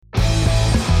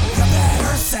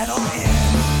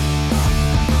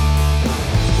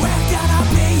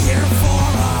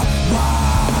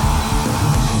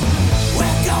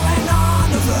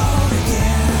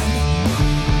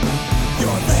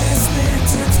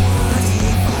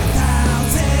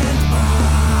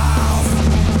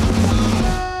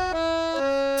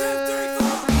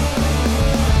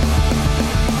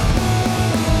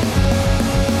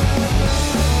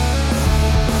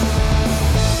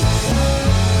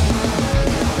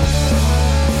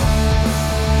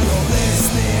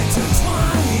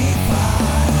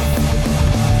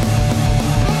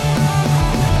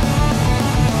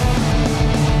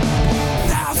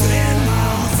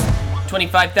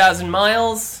25,000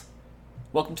 miles.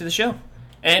 Welcome to the show.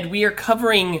 And we are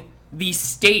covering the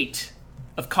state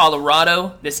of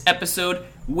Colorado this episode.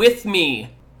 With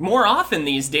me, more often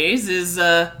these days, is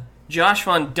Josh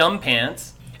von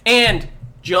Dumpants and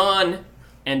John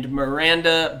and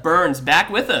Miranda Burns back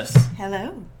with us.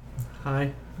 Hello.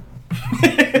 Hi.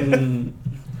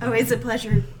 Always a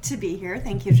pleasure to be here.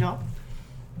 Thank you, Joel.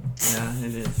 Yeah,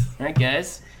 it is. All right,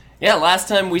 guys. Yeah, last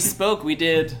time we spoke, we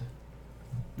did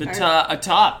the top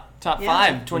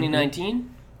 5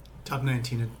 2019. Top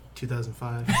 19 of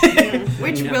 2005.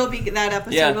 Which will be, that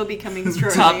episode will be coming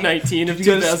shortly. Top 19 of You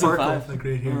got a 2005. sparkle, that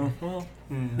great hair.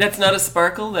 That's not a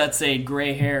sparkle, that's a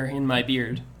gray hair in my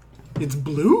beard. It's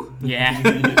blue? Yeah.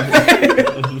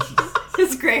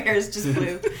 His gray hair is just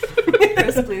blue.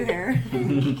 Crisp blue hair.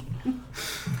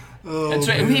 Oh, That's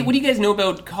right. Hey, what do you guys know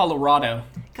about Colorado?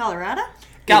 Colorado?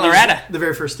 Colorado. The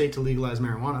very first state to legalize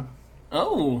marijuana.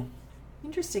 Oh.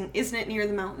 Interesting. Isn't it near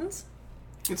the mountains?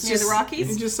 It's Near the Rockies?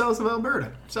 It's just south of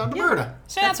Alberta. South Yeah. Alberta.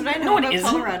 That's what I know No, it about isn't.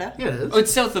 Colorado. Yeah, it is. Oh,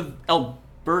 it's south of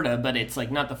Alberta, but it's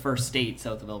like not the first state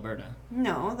south of Alberta.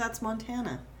 No, that's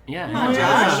Montana. Yeah. Oh,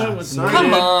 Josh. Sorry, Come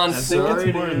dude. on. I think Sorry,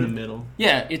 it's more in dude. the middle.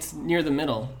 Yeah, it's near the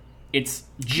middle. It's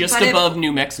just But it- above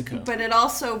New Mexico. But it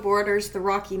also borders the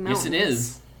Rocky Mountains. Yes, it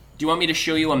is. Do you want me to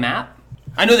show you a map?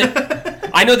 I know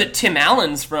that Tim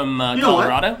Allen's from You know what?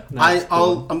 Colorado. Nice,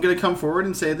 cool. I'm going to come forward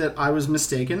and say that I was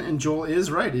mistaken, and Joel is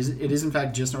right. It is in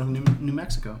fact just north of New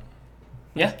Mexico.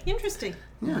 Yeah, Interesting.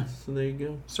 Yeah. So there you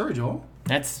go. Sorry, Joel.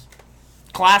 that's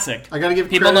classic. I got to give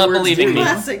People credit not where it's believing due. me.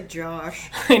 Classic Josh.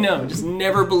 I know, just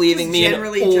never believing Just me and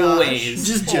generally Josh. always,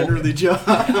 Just generally, Joel.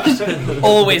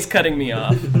 always cutting me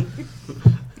off.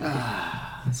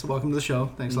 So welcome to the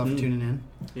show. Thanks a lot for tuning in.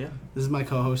 Yeah. This is my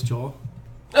co-host, Joel.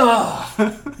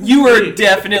 Oh, you are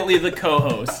definitely the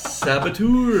co-host.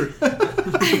 Saboteur.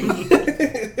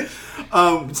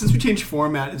 Since we changed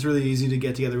format, it's really easy to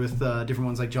get together with different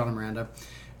ones like John and Miranda.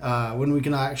 When we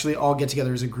can actually all get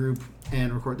together as a group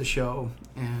and record the show.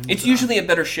 And It's usually a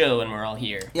better show when we're all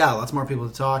here. yeah, lots more people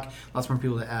to talk, lots more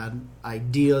people to add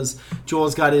ideas.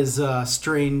 Joel's got his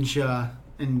strange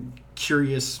and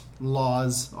curious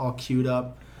laws all queued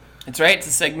up. That's right. It's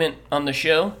a segment on the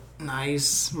show.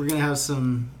 Nice. We're gonna have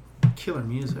some killer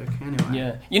music. Anyway,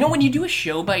 Yeah. You know, when you do a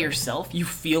show by yourself, you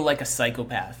feel like a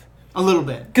psychopath. a little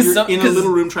bit. 'Cause You're some- in a 'cause-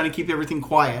 little room trying to keep everything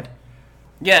quiet.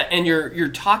 Yeah, and you're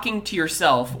talking to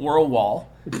yourself or a wall,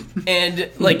 and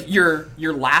like you're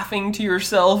laughing to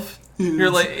yourself. You're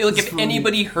like It's if funny.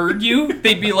 anybody heard you,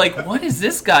 they'd be like, "What is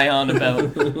this guy on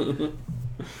about?"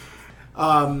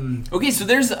 Okay, so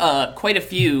there's quite a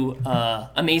few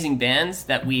amazing bands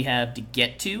that we have to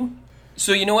get to.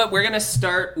 So you know what? We're gonna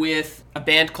start with a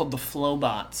band called the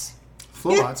Flowbots.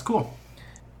 Flowbots, cool.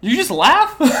 You just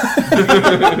laugh?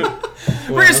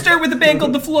 We're gonna start with a band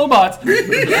called the Flowbots.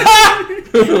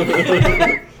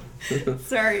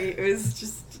 Sorry, it was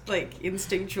just like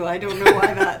instinctual. I don't know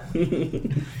why that.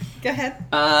 Go ahead.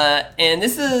 And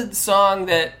this is a song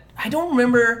that I don't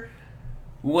remember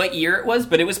what year it was,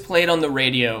 but it was played on the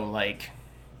radio like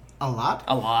A lot?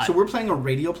 a lot. So we're playing a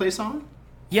radio play song?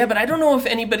 Yeah, but I don't know if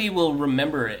anybody will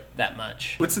remember it that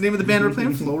much. What's the name of the band we're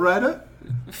playing? Flowrider?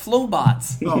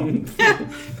 Flowbots.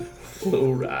 Oh.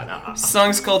 Alright.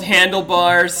 Song's called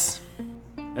Handlebars.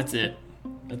 That's it.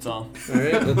 That's all.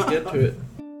 Alright, let's get to it.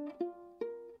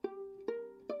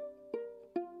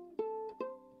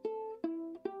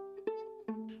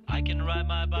 I can ride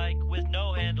my bike with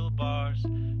no handlebars,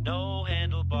 no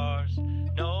handlebars,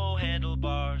 no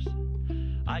handlebars.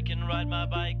 I can ride my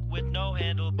bike with no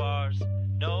handlebars,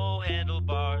 no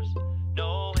handlebars,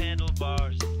 no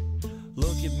handlebars.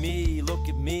 Look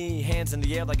at me, hands in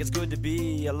the air like it's good to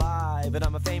be alive. And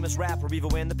I'm a famous rapper even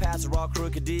when the paths are all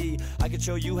crooked D. I can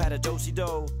show you how to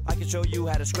do-si-do, I can show you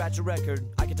how to scratch a record.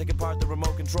 I can take apart the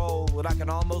remote control, and I can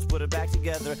almost put it back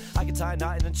together. I can tie a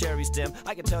knot in a cherry stem,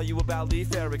 I can tell you about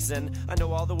Leif Erikson. I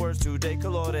know all the words to De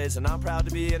Colores, and I'm proud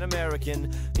to be an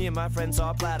American. Me and my friend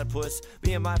saw a platypus,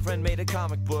 me and my friend made a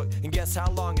comic book, and guess how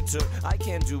long it took? I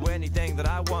can do anything that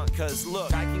I want, cause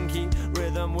look, I can keep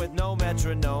rhythm with no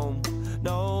metronome.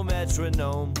 No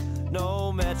metronome,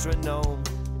 no metronome.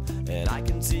 And I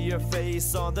can see your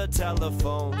face on the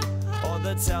telephone, on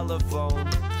the telephone,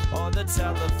 on the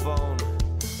telephone.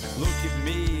 Look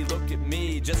at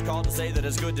me, just called to say that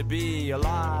it's good to be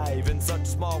alive in such a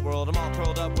small world. I'm all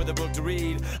curled up with a book to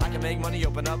read. I can make money,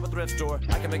 open up a thrift store.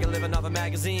 I can make a living off a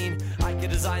magazine. I can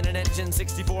design an engine,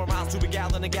 64 miles to a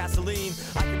gallon of gasoline.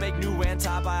 I can make new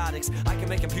antibiotics. I can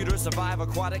make computers survive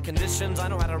aquatic conditions. I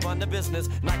know how to run the business,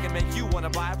 and I can make you want to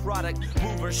buy a product.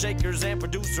 Movers, shakers, and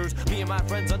producers. Me and my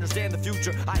friends understand the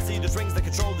future. I see the strings that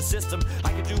control the system.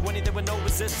 I can do anything with no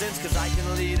resistance, cause I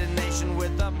can lead a nation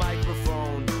with a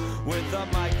microphone. With a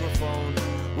microphone,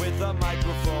 with a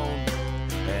microphone.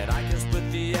 And I can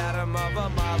split the atom of a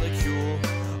molecule,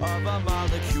 of a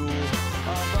molecule,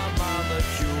 of a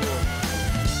molecule.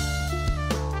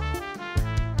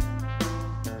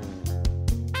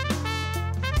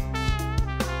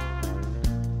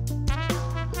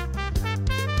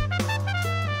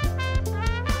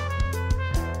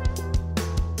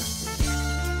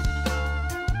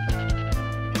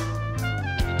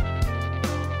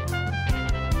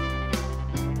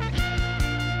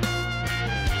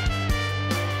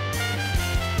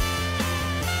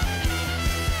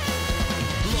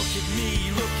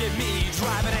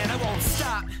 Driving and I won't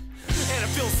stop. And it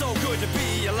feels so good to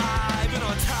be alive and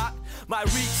on top. My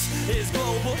reach is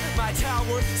global, my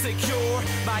tower secure.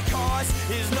 My cause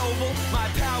is noble, my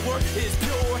power is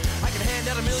pure. I can hand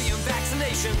out 1 million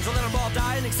vaccinations and let them all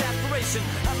die in exasperation.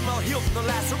 Have them all healed from the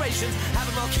lacerations, have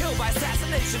them all killed by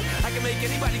assassination. I can make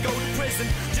anybody go to prison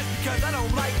just because I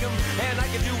don't like them. And I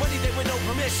can do anything with no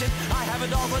permission. I have it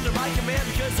all under my command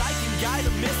because I can guide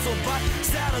a missile by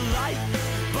satellite.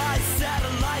 By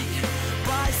satellite,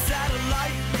 by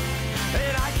satellite.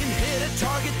 And I can hit a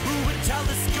target through a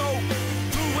telescope,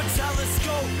 through a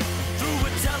telescope, through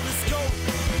a telescope.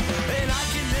 And I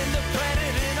can end the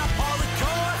planet in a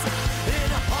holocaust, in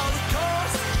a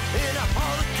holocaust, in a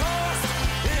holocaust,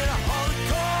 in a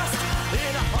holocaust,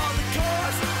 in a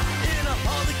holocaust, in a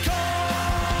holocaust.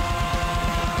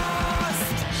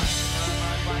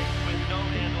 My bike with no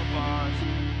handlebars,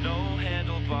 no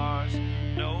handlebars,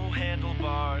 no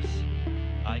handlebars.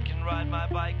 I can ride my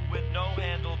bike with no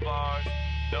handlebars,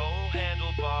 no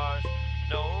handlebars,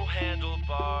 no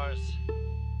handlebars.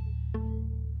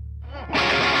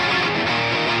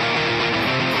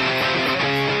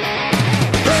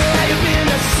 Hey, you've been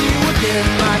to see you again,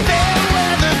 my fair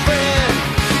weather friend.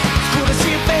 It's cool to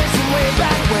see your face from way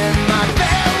back when, my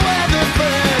fair weather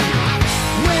friend.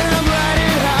 When I'm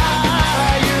riding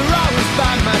high, you're always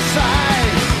by my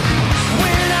side.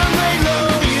 When I'm laid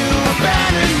low, you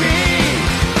abandon me.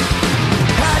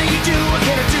 How do you do? What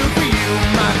can I do for you,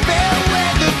 my fair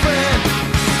weather friend?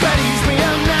 Better use me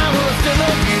up now or still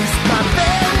abuse, my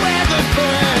fair weather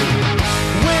friend.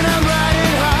 When I'm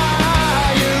riding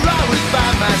high, you're always by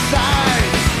my side.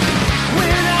 When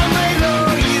I'm laid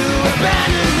low, you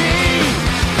abandon me.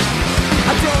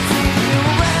 I don't see you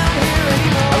around here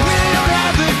anymore. I really don't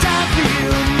have the time for you,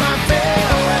 my fair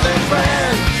weather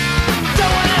friend.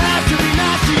 Don't wanna have to be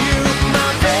nice to you, my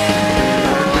fair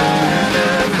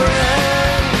weather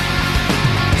friend.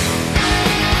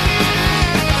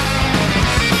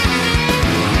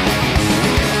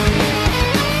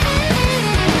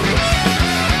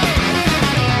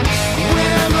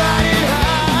 When I'm riding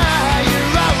high,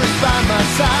 you're always by my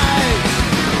side.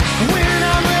 When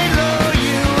I'm laid low,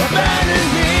 you abandon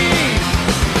me.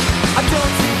 I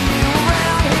don't see you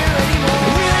around here anymore.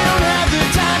 I really don't have the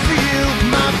time for you,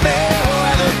 my fair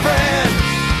weather friend.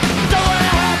 Don't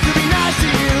wanna have to be nice to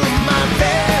you, my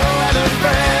fair weather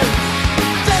friend.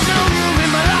 There's no room in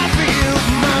my life for you,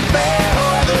 my fair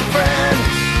weather friend.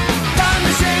 Time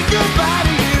to say goodbye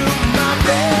to you, my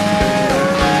fair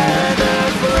weather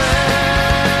friend.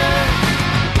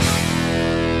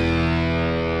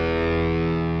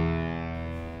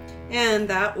 And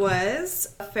that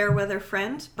was A Fair Weather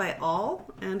Friend by All.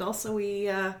 And also we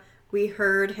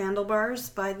heard Handlebars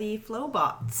by the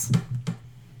Flowbots.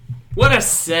 What a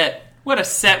set! What a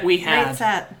set we had! Great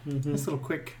set. Nice little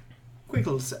quick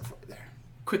little set for you there.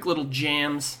 Quick little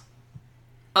jams.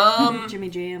 Jimmy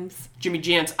Jams. Jimmy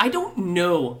Jams. I don't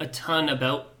know a ton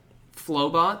about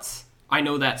Flowbots. I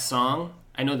know that song.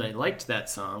 I know that I liked that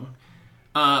song.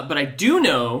 But I do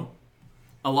know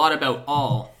a lot about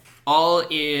All. All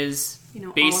is You know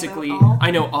all basically... about All? I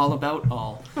know all about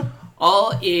All.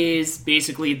 All is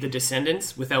basically the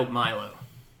Descendants without Milo.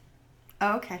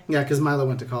 Oh, okay. Yeah, because Milo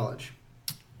went to college.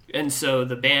 And so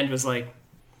the band was like,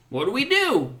 what do we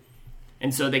do?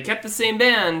 And so they kept the same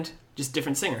band, just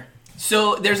different singer.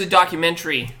 So there's a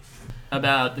documentary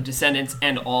about the Descendants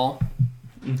and All.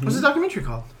 What's the documentary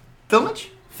called? Filmage?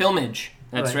 Filmage.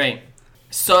 That's Right. right.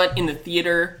 Saw it in the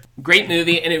theater. Great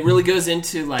movie, and it really goes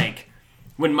into, like,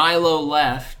 when Milo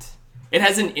left. It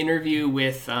has an interview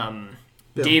with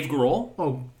Dave Grohl.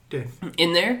 Oh, Dave.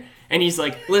 in there, and he's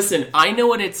like, listen, I know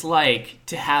what it's like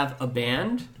to have a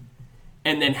band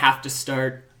and then have to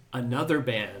start another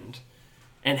band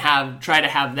and try to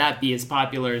have that be as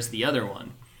popular as the other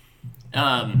one.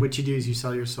 What you do is you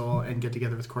sell your soul and get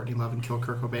together with Courtney Love and kill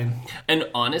Kurt Cobain. And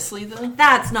honestly, though,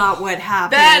 That's not what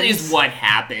happened. that is what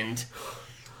happened.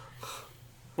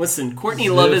 Listen, Courtney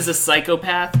Love is a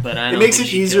psychopath, but I don't It makes think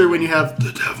it she easier killed when him. you have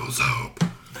the devil's hope.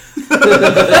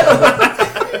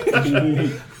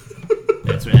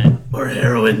 That's right. Or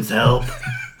heroin's help.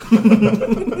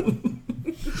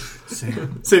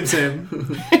 Same.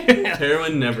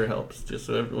 Heroin never helps, just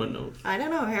so everyone knows. I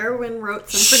don't know. Heroin wrote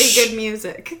some pretty good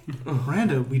music.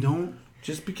 Miranda, we don't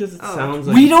Just because it sounds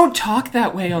like... We don't talk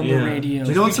that way on the Yeah. radio.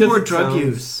 we don't because support it drug sounds-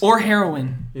 use. Or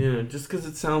heroin. Yeah, just because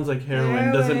it sounds like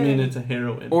heroin doesn't mean it's a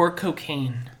heroin. Or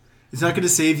cocaine. It's not going to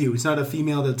save you. It's not a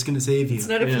female that's going to save you. It's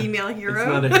not a Yeah. female It's hero.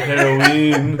 not a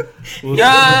heroin.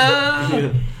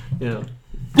 Yeah. Yeah.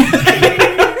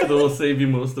 That will save you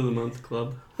most of the month,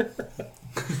 club.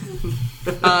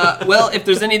 Well, if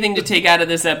there's anything to take out of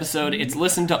this episode, it's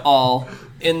listen to all.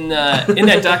 In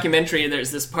that documentary,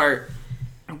 there's this part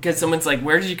because someone's like,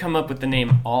 "Where did you come up with the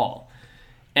name All?"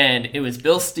 And it was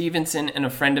Bill Stevenson and a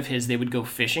friend of his. They would go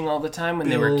fishing all the time when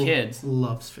they were Bill kids.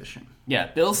 loves fishing. Yeah,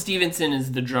 Bill Stevenson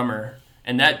is the drummer,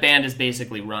 and that band is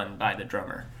basically run by the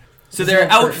drummer. So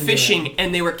they're out fishing,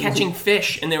 and they were catching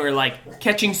fish, and they were like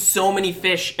catching so many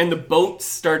fish, and the boat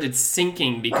started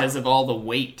sinking because of all the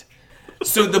weight.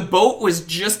 So the boat was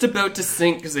just about to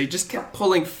sink because they just kept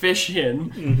pulling fish in.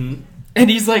 Mm-hmm. And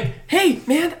he's like, "Hey,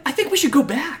 man, I think we should go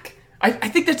back. I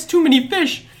think that's too many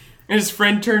fish." And his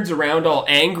friend turns around all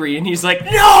angry, and he's like,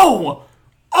 "No!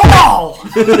 All!"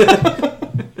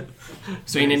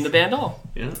 So he named the band All.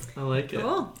 Yeah, I like it.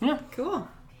 Cool. Yeah. Cool.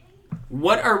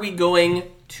 What are we going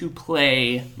to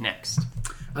play next?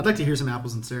 I'd like to hear some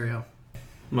Apples in Stereo.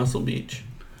 Muscle Beach.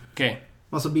 Okay.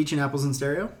 Muscle Beach and Apples in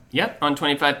Stereo? Yep, on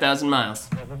 25,000 miles.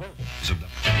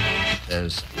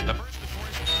 There's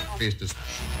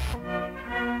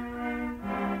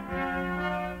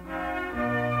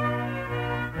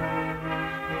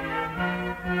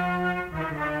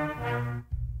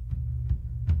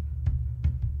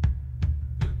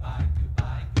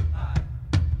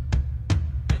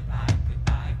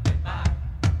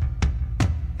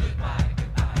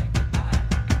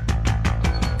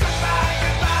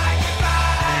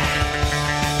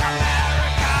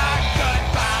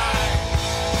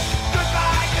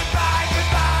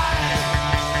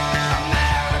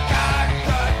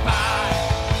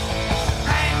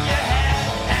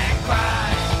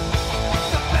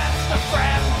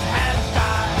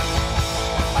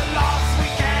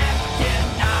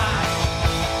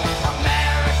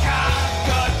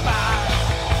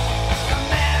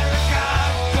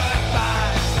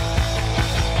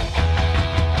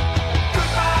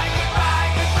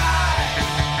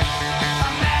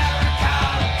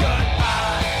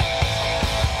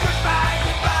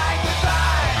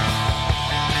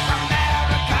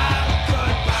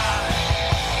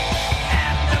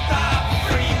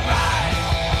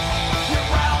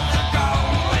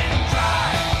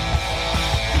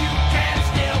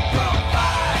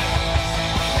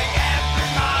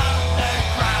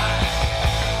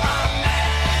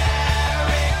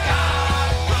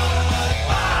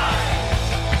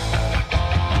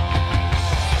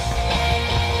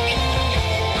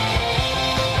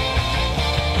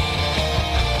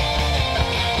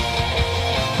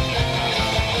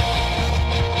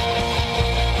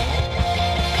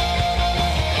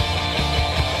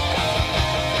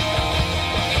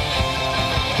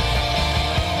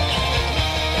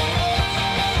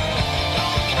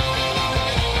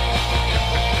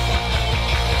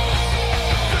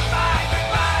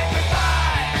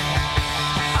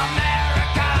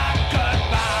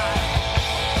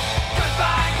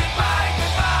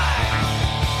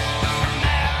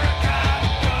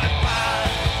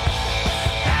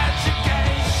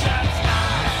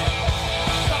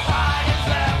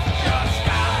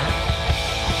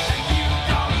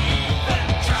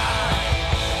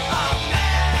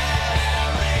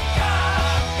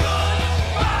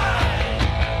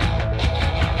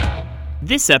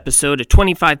This episode of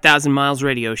 25,000 Miles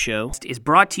Radio Show is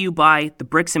brought to you by the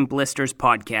Bricks and Blisters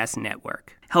Podcast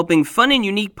Network, helping fun and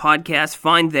unique podcasts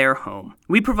find their home.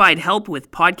 We provide help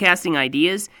with podcasting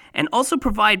ideas and also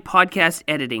provide podcast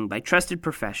editing by trusted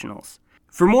professionals.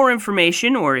 For more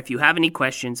information or if you have any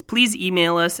questions, please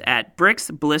email us at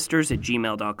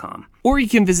bricksblisters@gmail.com. Or you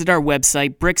can visit our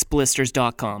website,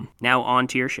 bricksblisters.com. Now on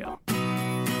to your show.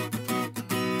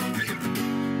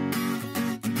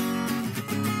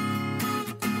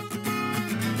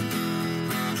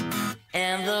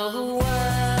 And the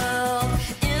world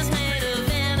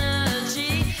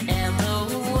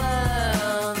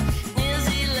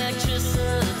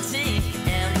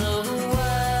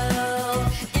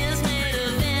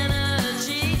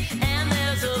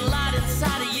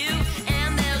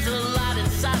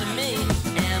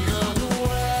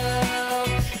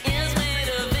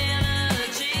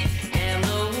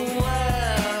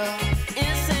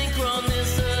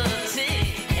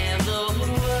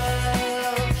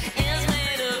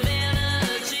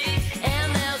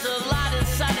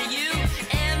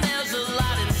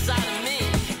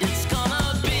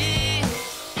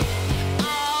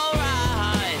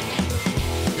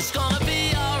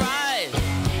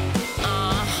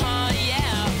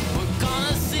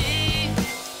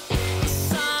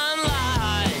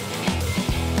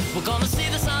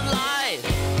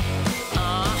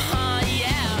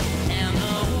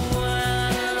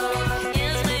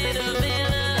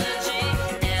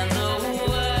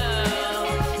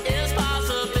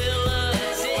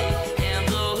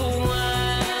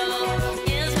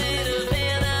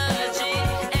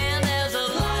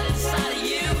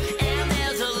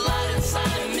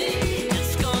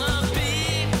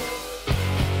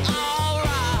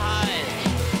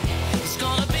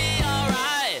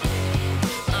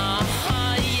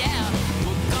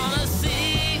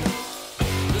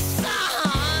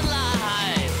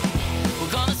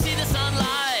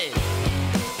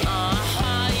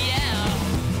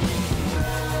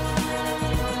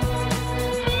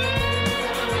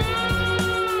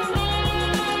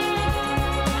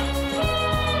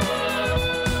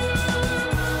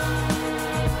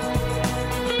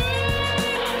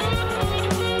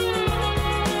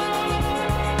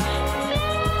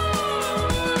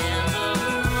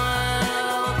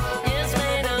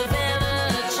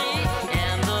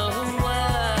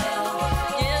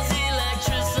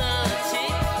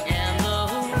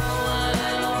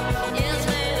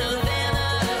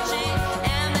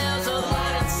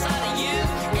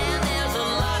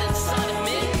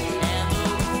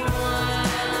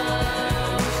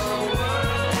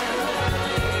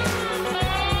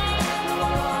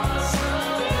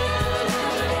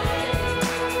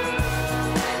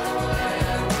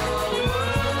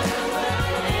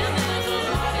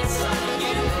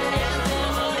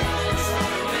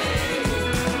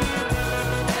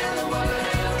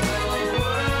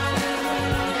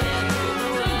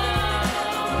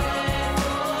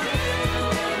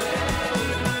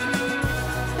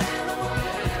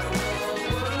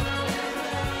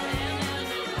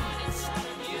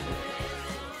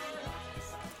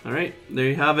there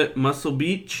you have it. Muscle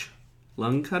Beach,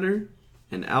 Lung Cutter,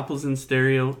 and Apples in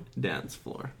Stereo, Dance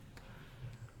Floor.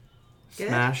 Good.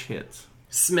 Smash hits.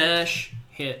 Smash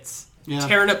hits. Yeah.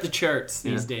 Tearing up the charts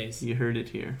Yeah, these days. You heard it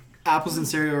here. Apples in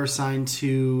Stereo are signed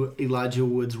to Elijah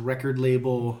Wood's record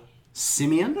label,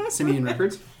 Simeon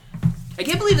Records. I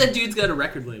can't believe that dude's got a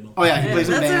record label. Oh yeah, he plays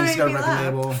in That's bands. what He's got a made me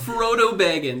record laugh. label. Frodo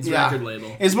Baggins Yeah. record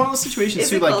label. It's one of those situations Is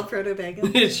too. it Like called Proto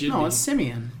Bacon? It should no, be. it's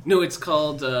Simeon. No, it's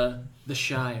called The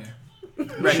Shire.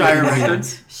 Shire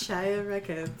Records. Shia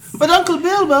Records. But Uncle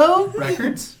Bilbo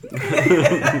Records.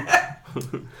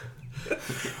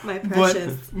 My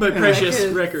precious. My precious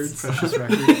Records. records. Precious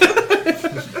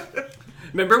Records.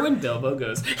 Remember when Bilbo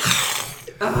goes,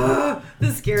 The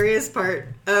scariest part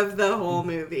of the whole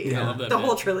movie. I love that The bit.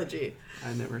 whole trilogy.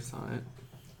 I never saw it.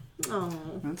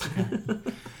 Oh, That's okay.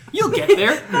 You'll get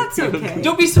there. that's okay.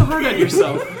 Don't be so hard on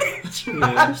yourself.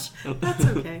 Josh, that's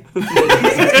okay.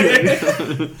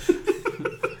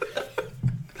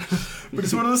 But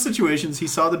it's one of those situations. He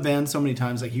saw the band so many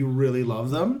times, like he really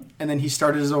loved them, and then he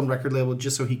started his own record label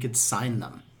just so he could sign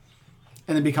them,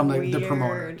 and then become like the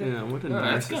promoter. Weird. Yeah, what a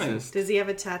that's kinda- narcissist. Does he have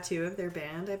a tattoo of their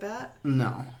band? I bet.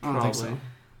 No, I don't think so. Probably.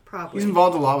 Probably. He's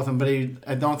involved a lot with them, but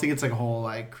I don't think it's like a whole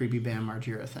like creepy Bam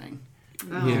Margera thing.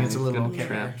 Oh. Yeah, it's it's a a little little okay.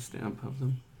 tramp stamp of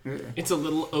them. It's a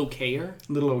little okayer.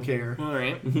 Little okayer. All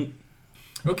right.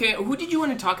 Okay, who did you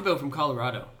want to talk about from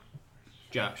Colorado?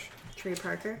 Josh. Trey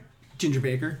Parker. Ginger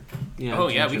Baker. Yeah, Oh,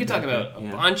 yeah, we Ginger could talk Baker, about a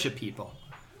yeah. bunch of people.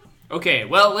 Okay,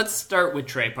 well, let's start with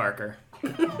Trey Parker.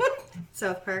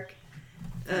 South Park.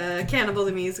 Cannibal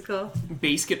the Musical.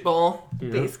 Basketball.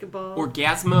 Basketball.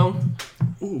 Orgasmo.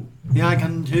 Yeah, I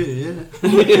can too.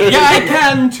 Yeah, I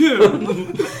can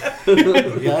too.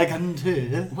 Yeah, I can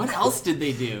too. What else did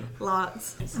they do?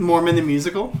 Lots. Mormon the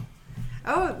musical.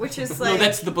 Oh, which is like... No,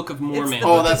 that's the Book of it's Mormon. the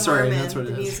Oh, Book that's of right, Mormon, that's what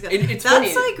it the is. musical. It's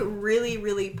that's funny. like really,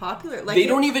 really popular. Like They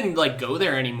don't even like go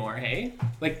there anymore, hey?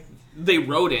 Like they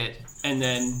wrote it and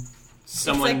then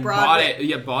someone like bought Broadway. it.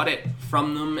 Yeah, bought it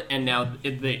from them, and now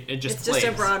it just It's plays.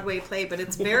 just a Broadway play, but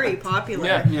it's very popular.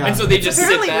 Yeah. Yeah. And so they just sit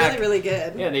Apparently back. really, really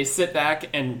good. Yeah, they sit back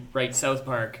and write South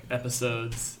Park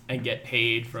episodes and get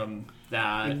paid from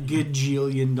that.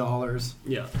 Gajillion dollars.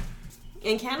 Yeah.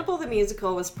 And Cannibal the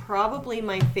Musical was probably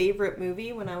my favorite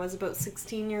movie when I was about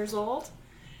 16 years old.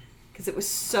 Because it was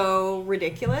so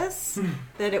ridiculous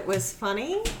that it was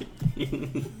funny.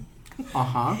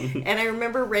 Uh-huh. And I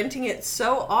remember renting it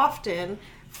so often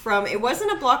from... It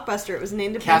wasn't a Blockbuster, it was an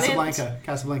independent...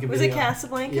 Casablanca Was video. it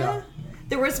Casablanca? Yeah.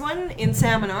 There was one in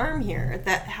Salmon Arm here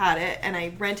that had it, and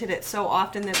I rented it so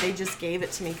often that they just gave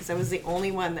it to me because I was the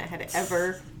only one that had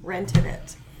ever rented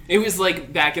it. It was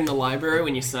like back in the library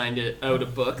when you signed it out a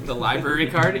book, the library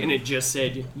card, and it just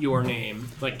said your name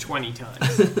like 20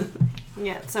 times.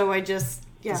 Yeah, so I just...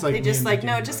 Yeah, It's like they just me and like,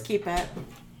 no, Junior just Bug. keep it.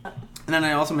 And then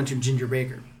I also mentioned Ginger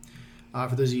Baker.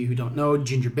 For those of you who don't know,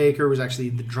 Ginger Baker was actually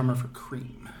the drummer for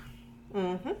Cream.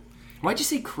 Why'd you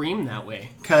say cream that way?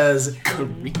 Because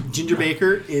Ginger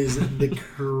Baker is the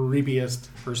creepiest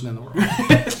person in the world.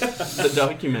 The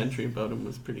documentary about him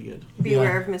was pretty good.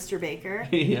 Beware of Mr. Baker.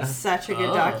 Yeah. Such a good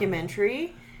Oh.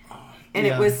 documentary. And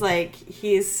Yeah. it was like,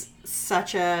 he's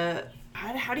such a...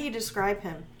 How do you describe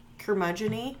him?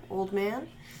 Curmudgeon-y old man?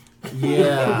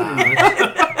 Yeah.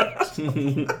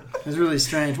 It was really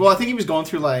strange. Well, I think he was going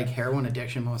through like heroin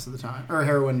addiction most of the time. Or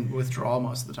heroin withdrawal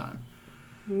most of the time.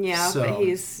 Yeah, So- but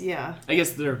he's... Yeah. I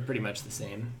guess they're pretty much the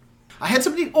same. I had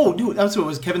somebody... Oh, dude, that's what it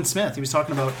was. Kevin Smith. He was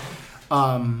talking about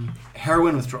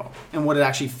heroin withdrawal and what it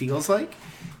actually feels like.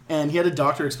 And he had a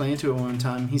doctor explain it to it one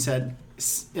time. He said,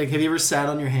 like, have you ever sat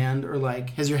on your hand or,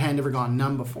 like, has your hand ever gone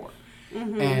numb before?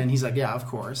 And he's like, yeah, of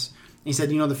course. He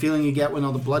said, you know the feeling you get when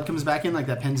all the blood comes back in, like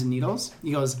that pins and needles?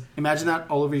 He goes, imagine that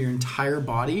all over your entire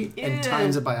body and Ew.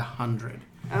 times it by 100.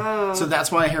 Oh. So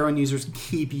that's why heroin users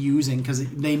keep using, because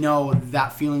they know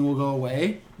that feeling will go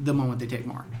away the moment they take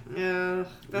more. Ugh,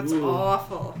 that's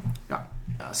awful.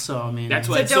 Yeah. So, I mean... That's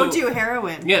So why. don't do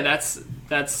heroin. Yeah,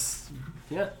 that's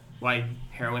why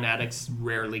heroin addicts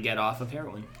rarely get off of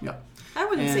heroin. Yeah. I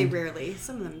wouldn't say And- rarely.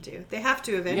 Some of them do. They have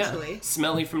to eventually. Yeah,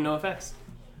 Smelly from NoFX.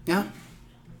 Yeah.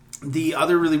 The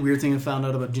other really weird thing I found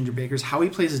out about Ginger Baker is how he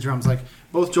plays his drums. Like,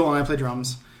 both Joel and I play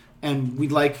drums, and we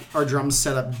like our drums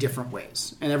set up different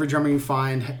ways. And every drummer you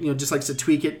find, just likes to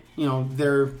tweak it,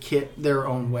 their kit, their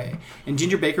own way. And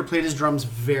Ginger Baker played his drums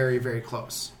very, very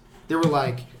close. They were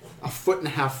like a foot and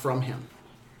a half from him.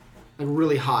 Like,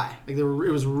 really high. Like, it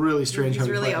was really strange how He's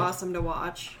he really played. awesome to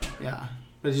watch. Yeah.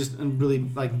 But it's just a really,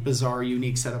 like, bizarre,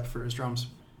 unique setup for his drums.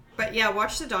 But yeah,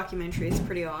 watch the documentary. It's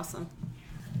pretty awesome.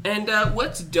 And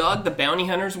what's Dog the Bounty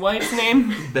Hunter's wife's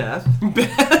name? Beth.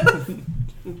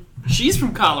 She's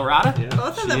from Colorado. Yeah,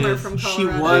 Both of she them are is. from She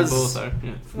Colorado. was. They both are.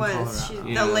 Yeah. Was she,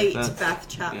 Yeah, the late that's- Beth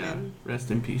Chapman. Yeah.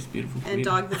 Rest in peace, beautiful queen. And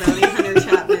Dog the Bounty Hunter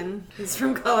Chapman is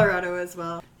from Colorado as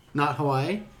well. Not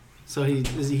Hawaii. So he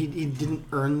didn't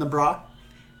earn the bra.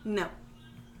 No.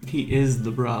 He is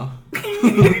the bra.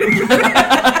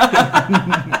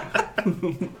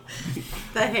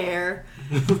 The hair.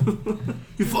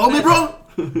 You follow me, bro?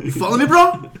 You follow me,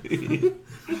 bro?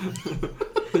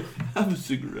 Have a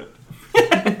cigarette.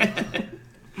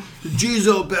 G's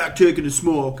out back taking a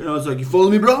smoke. And I was like, you follow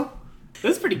me, bro?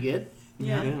 That's pretty good.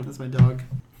 Yeah. Yeah. That's my dog.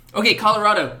 Okay,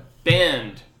 Colorado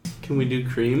band. Can we do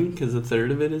Cream? Because a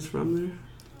third of it is from there.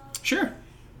 Sure.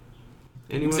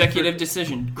 Anyone Executive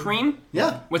decision. Cream.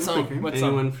 Yeah. What song? Okay. What for, song?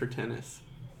 anyone for tennis?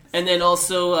 And then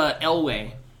also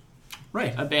Elway,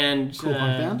 Right. a band. Cool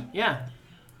punk band? Yeah.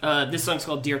 This song's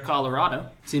called Dear Colorado.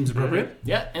 Seems appropriate.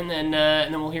 Yeah, and then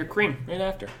we'll hear Cream right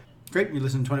after. Great. You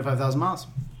listen to 25,000 Miles.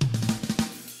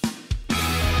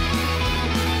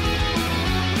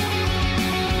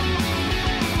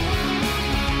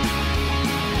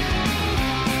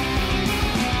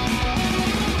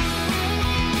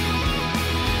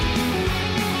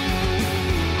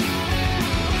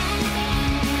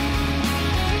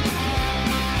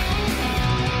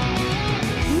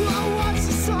 Oh, what's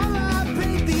the song I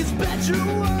paint these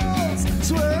bedroom walls?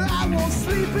 Swear I won't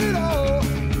sleep at all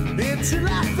until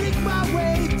I think my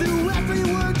way through every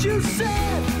word you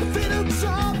said. Venom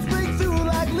songs break through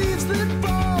like leaves that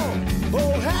fall.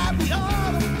 Oh, happy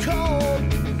autumn cold,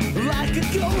 like a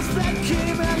ghost that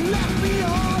came and left me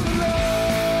all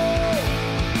alone.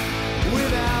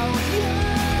 Without you,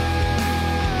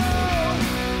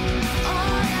 I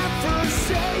am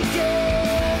forsaken.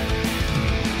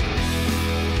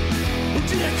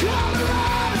 Dear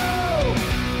Colorado,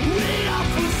 we are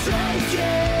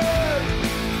forsaken.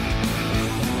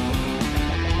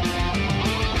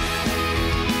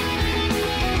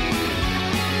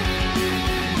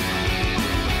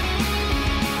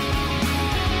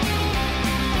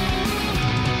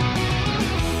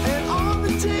 And on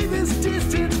the day this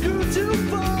distance grew too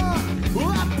far,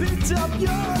 I picked up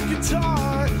your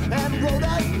guitar and wrote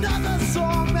another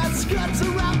song that skirts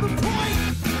around the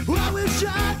point. I wish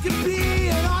I could be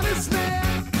an honest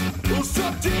man. Well,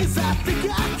 some days I think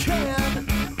I can.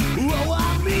 Oh,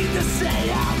 I mean to say,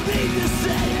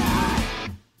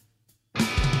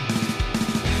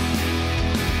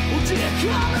 well, dear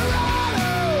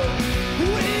Colorado,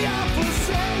 we are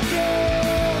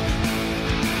forsaken.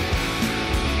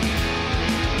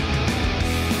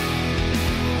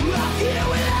 Right here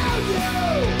without you,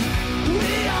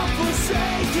 we are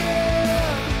forsaken.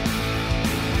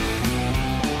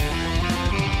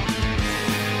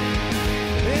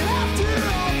 And after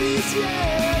all these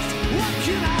years, what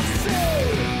can I say?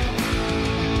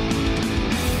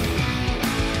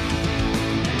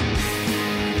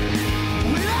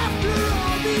 Well, after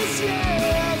all these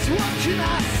years, what can I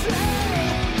say?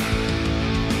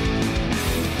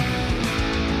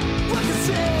 What can I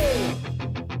say?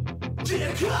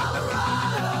 Dear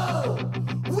Colorado,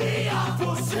 we are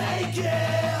forsaken.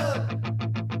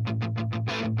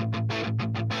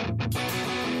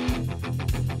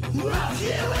 Out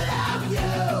here without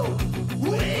you,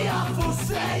 we are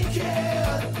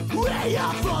forsaken. We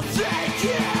are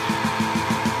forsaken.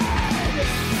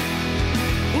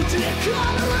 Dear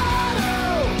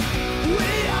Colorado, we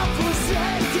are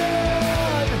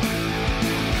forsaken.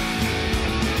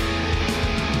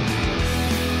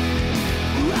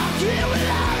 Out here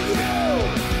without you,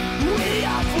 we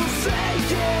are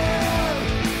forsaken.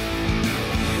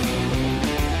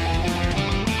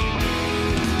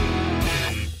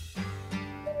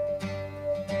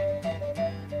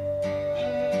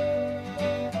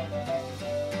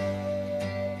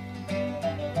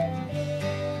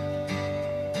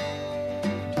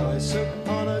 Twice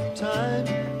upon a time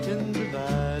in the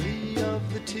valley of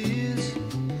the tears,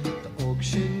 the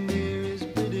auctioneer is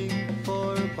bidding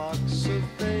for a box of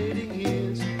fading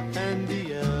years, and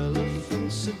the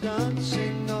elephants are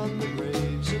dancing on the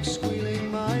graves of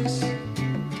squealing mice.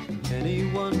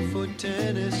 Anyone for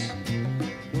tennis,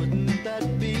 wouldn't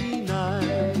that be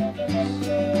nice?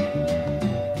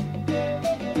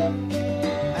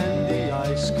 And the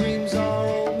ice creams are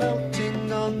all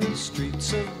melting on the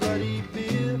streets of bloody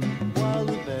beer, while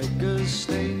the beggars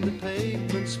stain the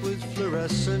pavements with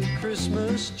fluorescent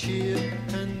Christmas cheer.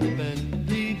 And the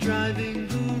Bentley driving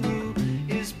guru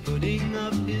is putting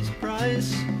up his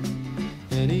price.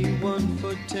 Anyone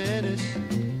for tennis,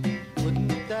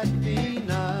 wouldn't that be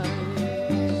nice?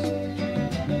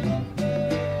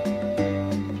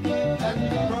 And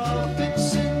the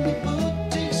prophets in the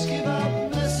boutiques give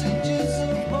out messages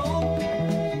of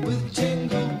hope with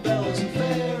jingle bells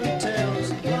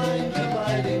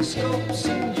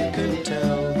can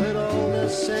tell that all they're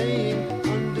saying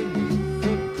underneath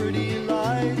the pretty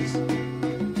lies.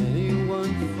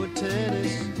 Anyone for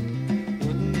tennis,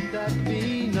 wouldn't that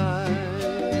be nice?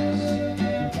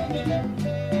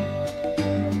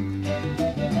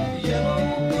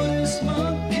 Yellow wooden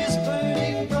smoke is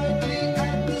burning brightly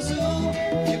at the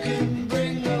zoo. You can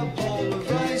bring a bowl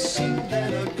of rice and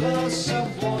then a glass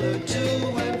of water too,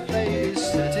 and play is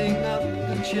setting up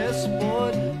the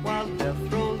chessboard while death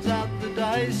rolls out the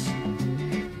dice.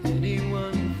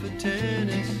 Anyone for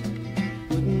tennis,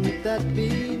 wouldn't that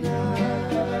be nice?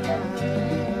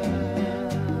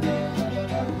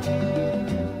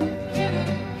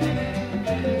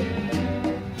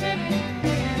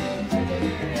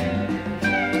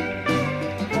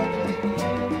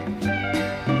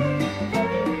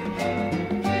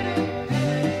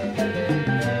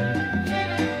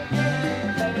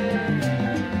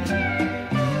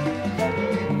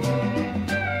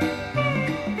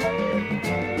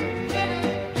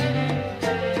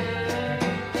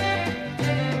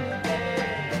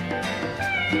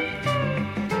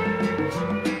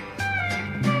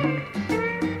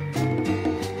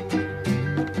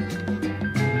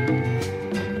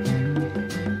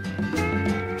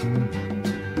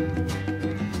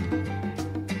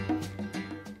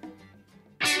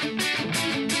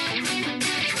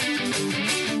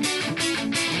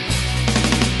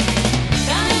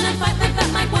 Got in a fight that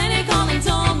felt like when he called and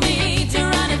told me to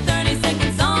write a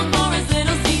 30-second song for his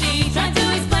little CD. Tried to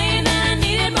explain that I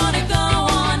needed more to go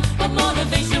on, but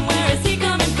motivation, where is he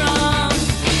coming from?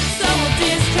 So we'll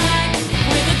diss track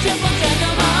with a triple check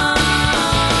of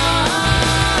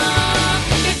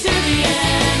get to the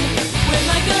end with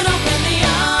my good old friend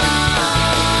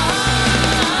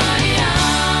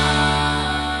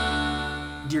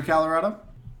Leon. Dear Colorado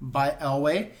by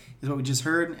Elway is what we just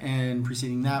heard, and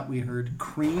preceding that we heard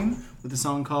Cream with a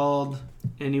song called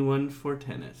Anyone for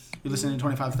tennis. You're listening to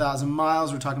 25,000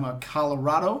 Miles. We're talking about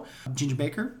Colorado, Ginger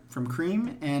Baker from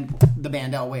Cream, and the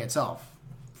band Elway itself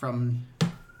from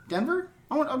Denver.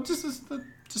 I'll just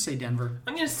say Denver.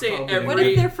 I'm gonna say Probably. every. What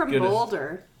if they're from Goodness.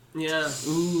 Boulder? Yeah.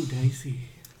 Ooh, dicey.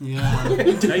 Yeah,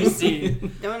 Dicey.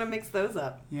 Don't want to mix those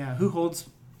up. yeah. Who holds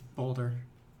Boulder?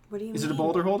 What do you Is mean? it a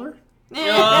Boulder holder?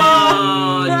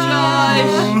 Oh,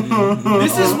 Josh.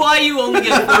 This is why you only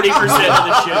get 40% of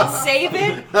the show. Save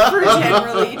it for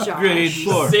generally Josh. Grade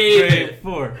 4. Save grade it.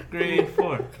 4. Grade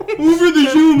 4. Over the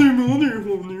shoulder,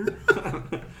 holder.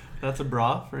 That's a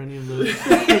bra for any of those.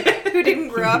 Who didn't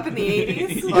grow up in the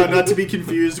 80s? Not to be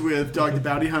confused with Dog the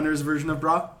Bounty Hunter's version of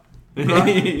bra.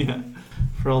 Yeah.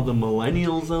 For all the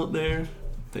millennials out there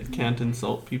that can't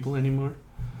insult people anymore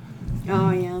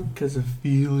Oh, yeah. because of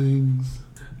feelings.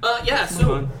 Yeah, Come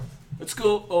so on. let's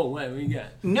go. Oh, what we got?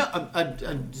 No,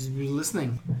 I'm just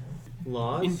listening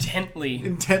Laws? Intently.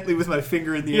 intently with my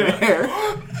finger in the air.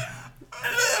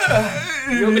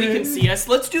 Nobody can see us.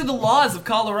 Let's do the laws of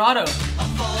Colorado.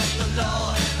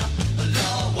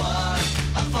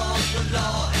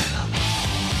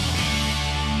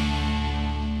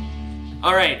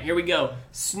 All right, here we go.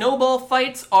 Snowball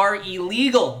fights are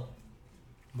illegal.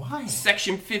 Why?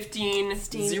 Section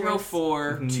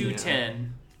 1504-210.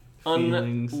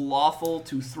 Feelings. Unlawful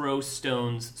to throw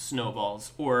stones,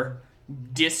 snowballs, or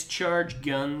discharge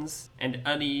guns and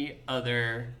any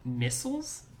other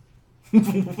missiles. Yeah.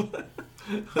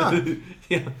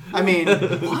 I mean,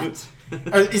 what?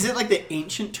 Is it like the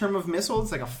ancient term of missile?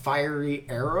 It's like a fiery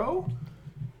arrow?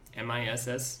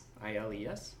 MISSILES?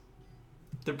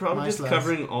 They're probably Nice just lads.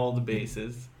 covering all the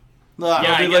bases. Yeah,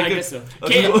 It'll I be like guess so.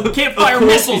 a- Can't fire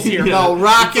missiles here. Yeah. No,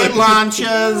 rocket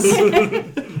launchers,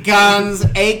 guns,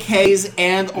 AKs,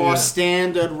 and or Yeah.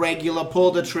 standard regular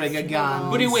pull-the-trigger guns.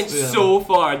 But it went Yeah. so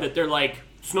far that they're like,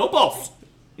 snowballs.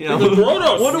 Yeah. The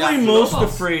Brodos. What are Yeah, we most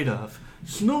snowballs. afraid of?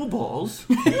 Snowballs,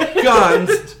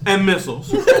 guns, and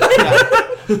missiles.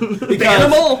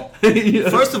 Animal. Yeah.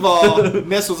 First of all,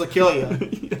 missiles will kill you.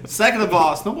 Second of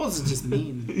all, snowballs is just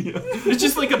mean. It's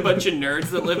just like a bunch of nerds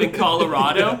that live in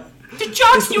Colorado. The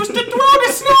jocks used to throw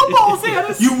the snowballs at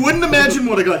us. You wouldn't imagine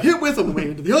what I got hit with on the way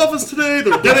into the office today.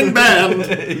 They're getting banned.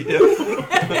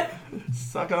 Yeah.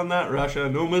 Suck on that, Russia.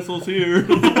 No missiles here.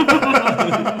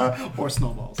 Or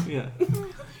snowballs. Yeah.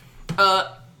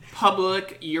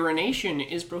 Public urination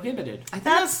is prohibited. I think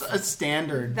that's a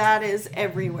standard. That is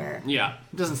everywhere. Yeah.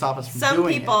 It doesn't stop us from Some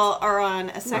doing people it. are on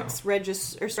a sex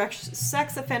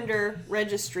offender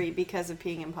registry because of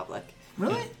peeing in public.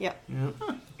 Really? Yep. Yeah.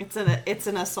 It's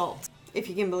an assault, if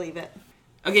you can believe it.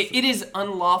 Okay, it is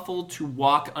unlawful to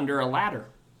walk under a ladder.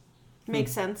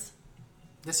 Makes sense.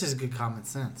 This is good common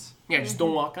sense. Yeah, just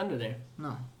don't walk under there.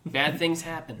 No. Bad things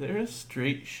happen. They're a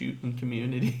straight shooting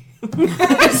community.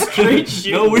 Straight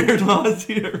shooting. No weird laws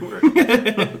here.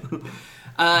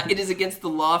 It is against the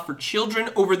law for children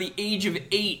over the age of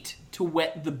 8 to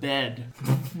wet the bed.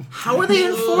 How are they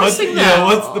enforcing that? Yeah,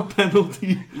 what's the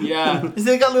penalty? Yeah. Is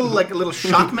they got a little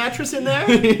shock mattress in there?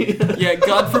 Yeah,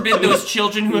 God forbid those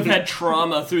children who have had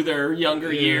trauma through their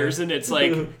younger years, and it's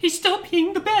like, he stopped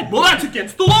peeing the bed. Well, that's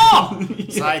against the law!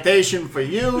 Citation for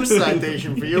you,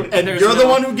 citation for you. And There's you're the no-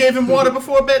 one who gave him water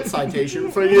before bed.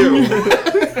 Citation for you.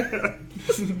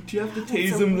 Do you have to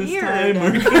tase so him this weird. time?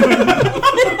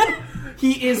 Or...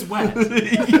 He is wet. Did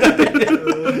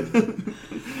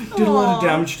a lot of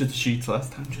damage to the sheets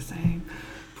last time, just saying.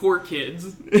 Poor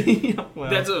kids. Yeah, well.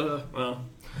 That's well.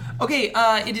 Okay,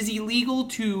 it is illegal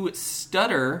to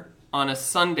stutter on a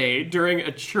Sunday during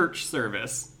a church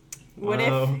service. What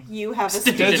Wow. if you have a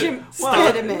Stidget. speech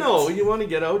impediment? No, you want to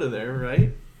get out of there, right?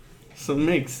 So it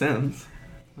makes sense.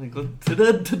 Like,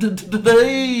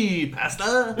 today,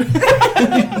 pasta.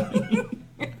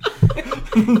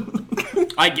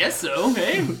 I guess so,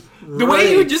 hey? The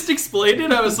way you just explained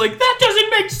it, I was like, that doesn't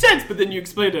make sense! But then you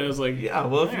explained it, I was like, Yeah,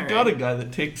 well, if you've Alright. got a guy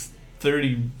that takes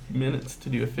 30 minutes to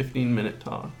do a 15-minute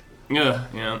talk,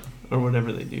 yeah. or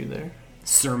whatever they do there.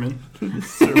 Sermon.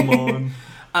 Sermon.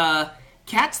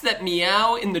 Cats that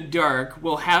meow in the dark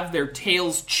will have their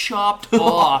tails chopped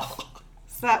off.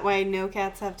 Is that why no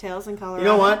cats have tails in Colorado? You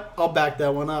know what? I'll back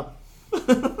that one up.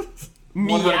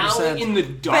 Meow 100%. in the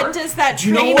dark? But does that Do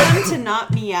you know train what? them to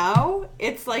not meow?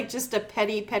 It's like just a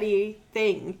petty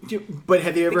thing. But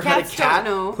have you ever had a cats don't cat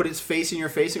know. put its face in your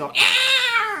face and go,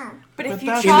 But if you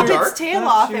that's chop in the its dark? tail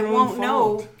That's off, your it own won't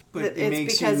know fault. But that it it's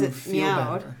makes because you it feel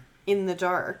meowed better. in the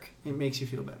dark. It makes you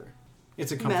feel better.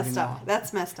 It's a comforting Messed law. up.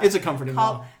 That's messed up. It's a comforting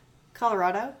law.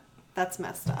 Colorado? That's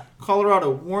messed up.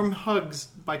 Colorado, warm hugs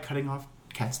by cutting off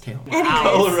cat's tail. Anyways,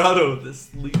 Colorado, the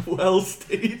sleep well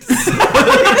state.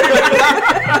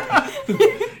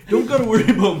 Don't gotta worry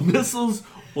about missiles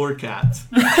or cats.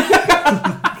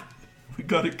 We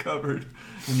got it covered.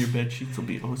 And your bed sheets will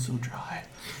be oh so dry.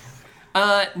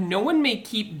 No one may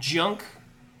keep junk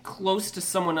close to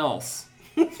someone else.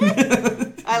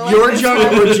 I like Your this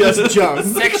junk one. or just junk?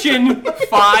 Section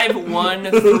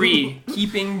 513,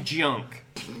 keeping junk.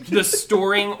 The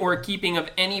storing or keeping of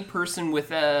any person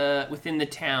within the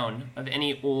town of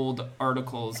any old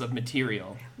articles of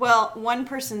material. Well, one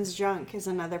person's junk is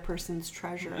another person's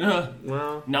treasure.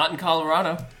 Well, Not in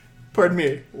Colorado. Pardon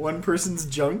me. One person's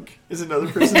junk is another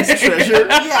person's treasure.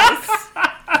 Yes.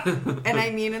 And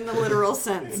I mean in the literal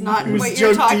sense, not in Whose what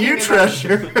you're junk do talking you about.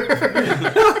 treasure?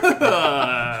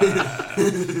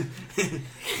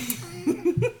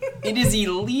 It is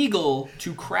illegal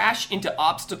to crash into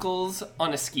obstacles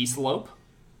on a ski slope.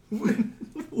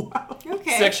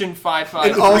 Okay. Section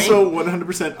 553. And also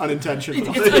 100%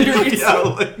 unintentional.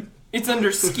 It's under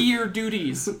skier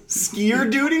duties. Skier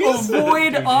duties?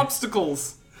 Avoid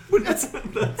obstacles.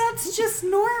 That's just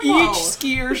normal. Each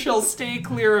skier shall stay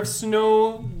clear of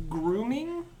snow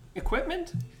grooming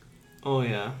equipment. oh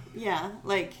yeah. Yeah,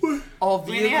 like All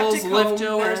they have to vehicles, comb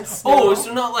leftovers. the snow. Oh,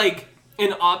 so not like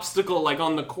an obstacle like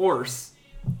on the course.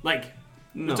 Like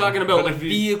No, we're talking about but like if you-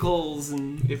 vehicles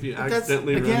and If you that's-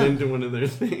 accidentally run again- into one of their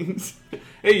things.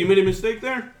 Hey, you made a mistake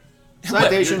there?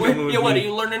 Citation. What? yeah, what are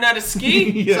you learning how to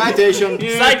ski? Yeah. Citation.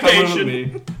 Yeah, come on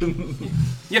Citation. with me.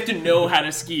 You have to know how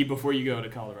to ski before you go to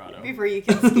Colorado. before you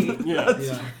can ski. Yeah.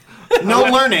 Yeah. No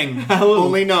learning,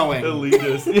 only knowing.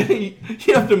 Elitist. Yeah,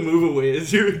 you have to move away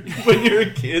as when you're a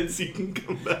kid so you can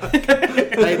come back.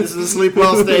 Hey, this is a sleep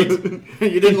well state.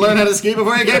 You didn't learn how to ski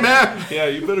before you came here. Yeah,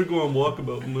 you better go on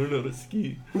walkabout and learn how to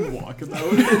ski.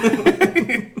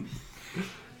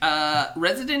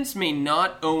 Residents may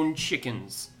not own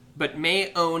chickens, but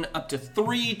may own up to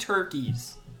 3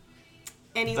 turkeys.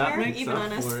 Anywhere, makes even up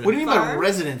on a for it. What do you mean by farm?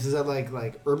 residence? Is that like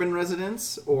urban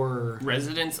residence or?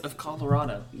 Residents of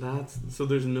Colorado. So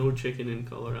there's no chicken in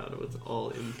Colorado. It's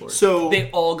all import. So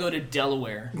They all go to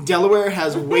Delaware. Delaware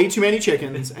has way too many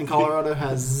chickens, and Colorado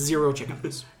has 0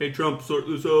 chickens. Hey Trump, sort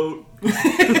this out.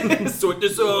 Sort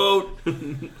this out.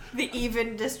 The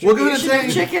even We're gonna distribution say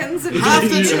of chickens and half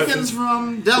the chickens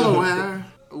from Delaware.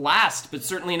 Last, but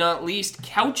certainly not least,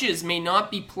 couches may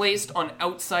not be placed on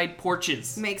outside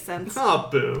porches. makes sense. Ah,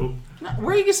 boo.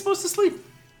 Where are you supposed to sleep?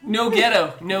 No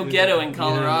ghetto. No ghetto in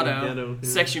Colorado. no ghetto, yeah.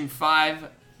 Section 5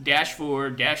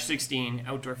 -4-16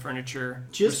 outdoor furniture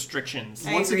Just- restrictions.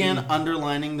 I Once agree. again,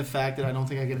 underlining the fact that I don't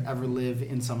think I could ever live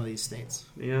in some of these states.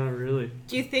 Yeah, really.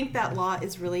 Do you think that law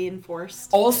is really enforced?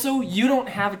 Also, you don't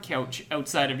have a couch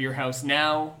outside of your house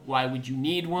now. Why would you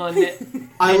need one?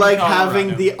 I In like Colorado.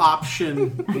 having the option.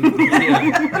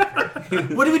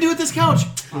 What do we do with this couch?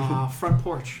 Front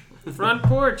porch. Front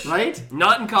porch. Right?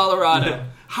 Not in Colorado.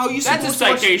 How are you That's a supposed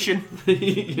to watch citation.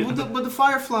 with the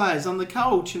fireflies on the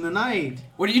couch in the night?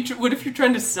 What if you're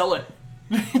trying to sell it?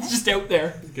 It's just out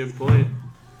there. Good point.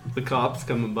 The cops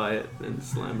come and buy it and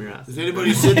slam your ass. Is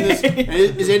anybody sitting this?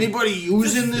 Is anybody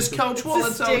using this couch while It's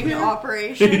it's a out sting here?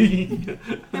 operation.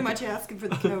 How much you asking for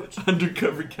the couch?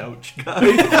 Undercover couch guy.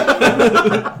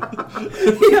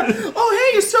 Oh,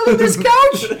 hey, you're selling this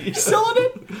couch? You're selling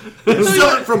it?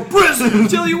 Sell it from prison.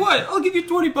 Tell you what, I'll give you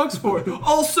 $20 for it.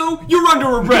 Also, you're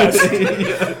under arrest.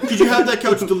 Could you have that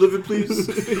couch delivered, please?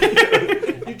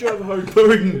 You drive a hard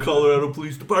car in Colorado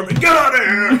Police Department. Get out of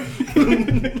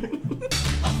here!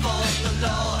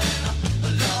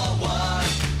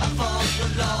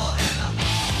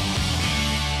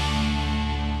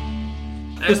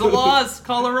 There's the laws,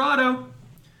 Colorado.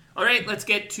 All right, let's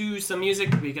get to some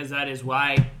music because that is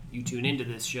why you tune into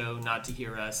this show, not to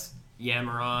hear us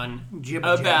yammer on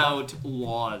Jibber jabber. about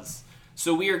laws.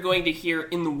 So we are going to hear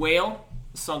In the Whale,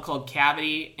 a song called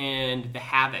Cavity, and The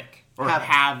Havoc. Or Havoc.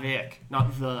 Havoc,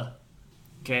 not the.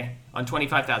 Okay, on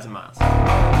 25,000 miles.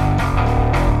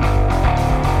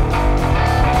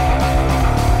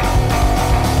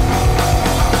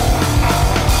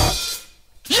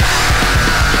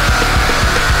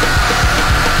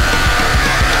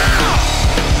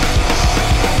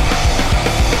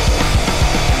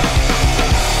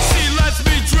 She lets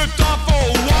me drift off for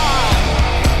a while.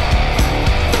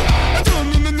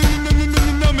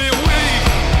 Numb me weak.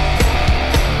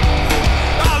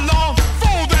 I long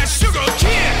for that sugar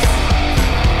kiss.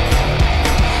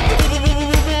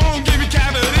 Give me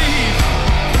cavity.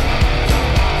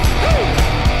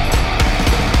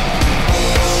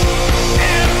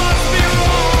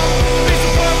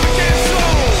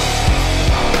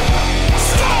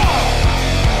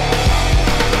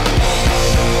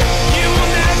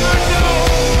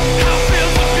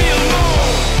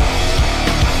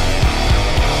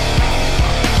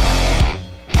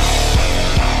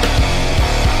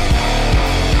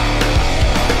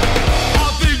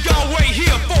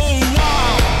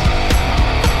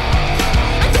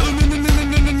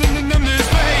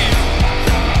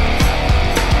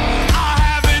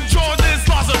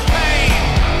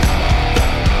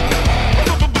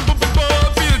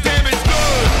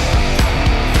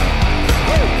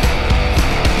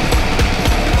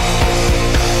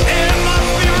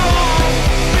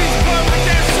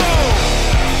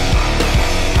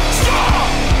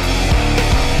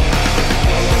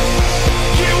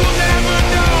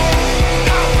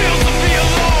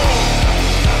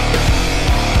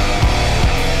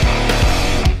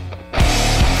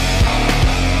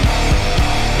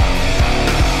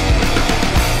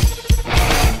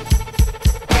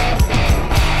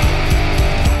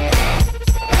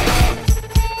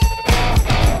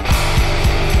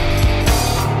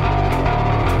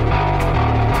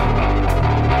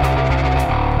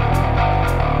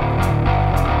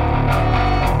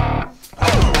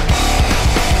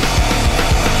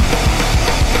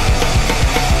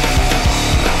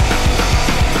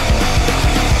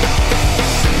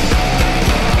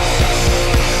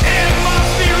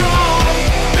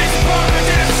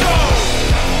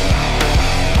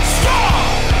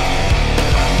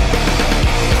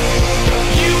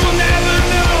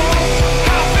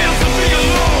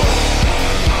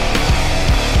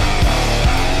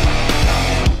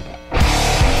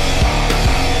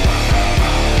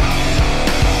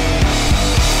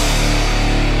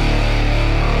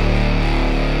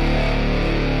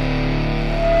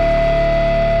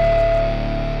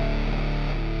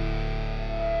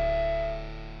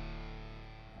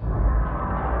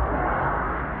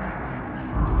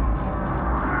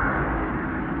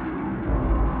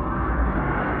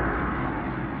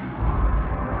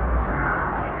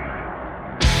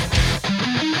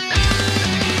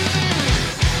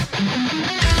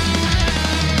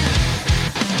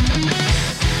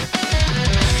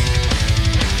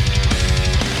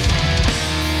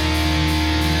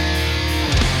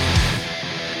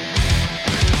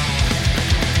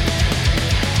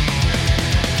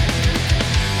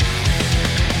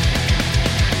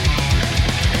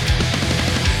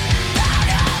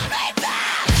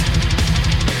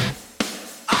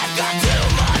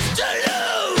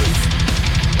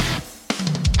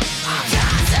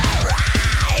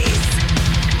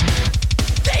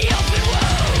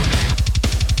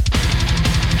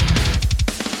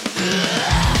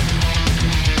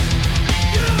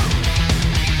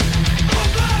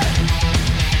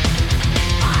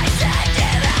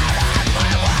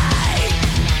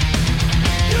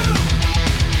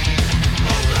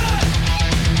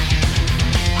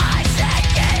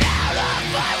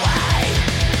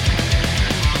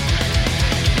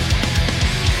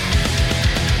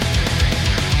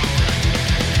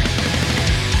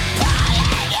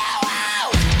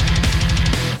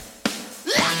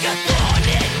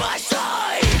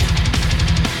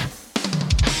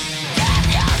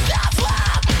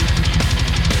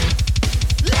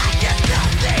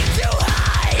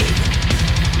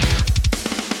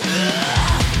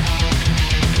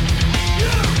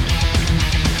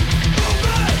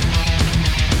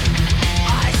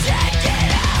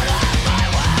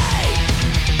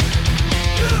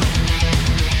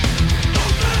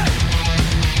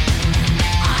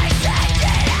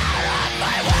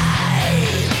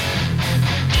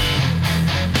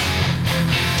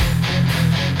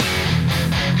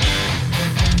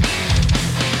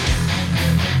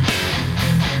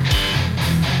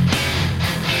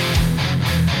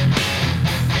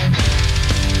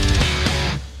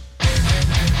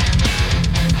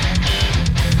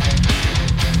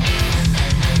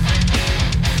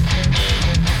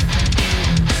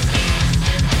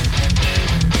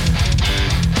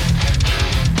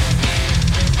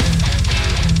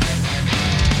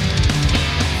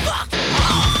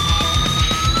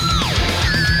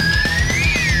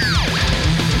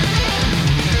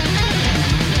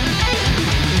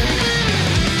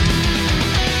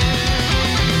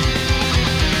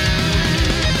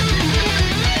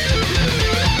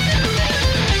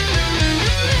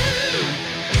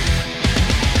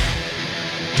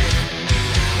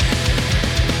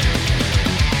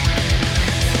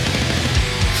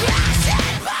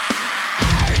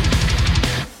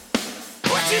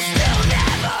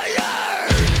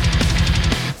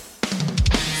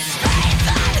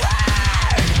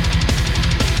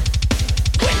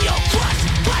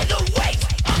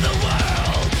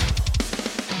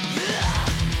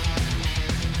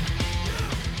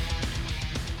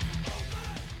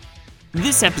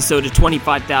 This episode of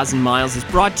 25,000 Miles is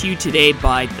brought to you today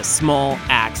by the Small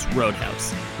Axe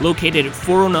Roadhouse, located at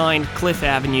 409 Cliff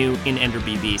Avenue in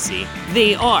Enderby, BC.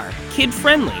 They are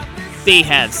kid-friendly. They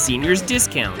have seniors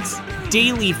discounts,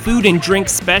 daily food and drink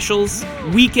specials,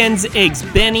 weekends eggs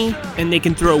Benny, and they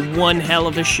can throw one hell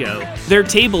of a show. Their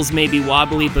tables may be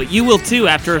wobbly, but you will too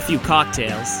after a few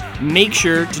cocktails. Make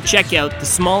sure to check out the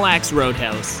Small Axe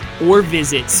Roadhouse or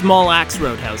visit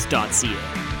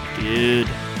smallaxeroadhouse.ca. Dude,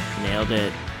 nailed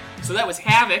it. So that was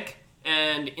Havoc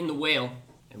and In the Whale,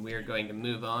 and we are going to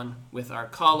move on with our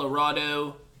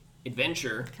Colorado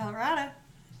adventure. Colorado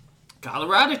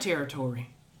territory.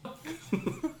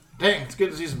 Dang, it's good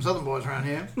to see some Southern boys around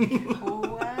here.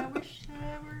 Oh, I wish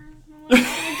I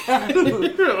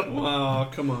were. Wow,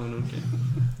 come on, okay.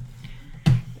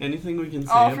 Anything we can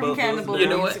say All from about Cannibal those? You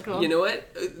know Musical. what? You know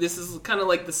what? This is kind of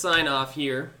like the sign off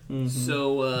here. Mm-hmm.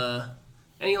 So,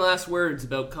 any last words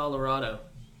about Colorado?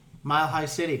 Mile High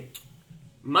City.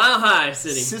 Mile High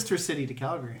City. Sister city to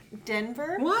Calgary.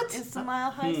 Denver? What? Is the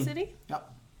Mile High City?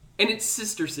 Yep. And it's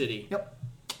sister city. Yep.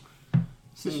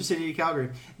 Sister city to Calgary.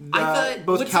 I thought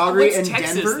both what's Calgary and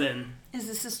Texas, Denver. then? Is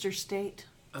the sister state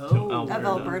Oh. of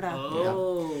Alberta.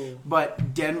 Oh.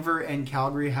 But Denver and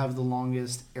Calgary have the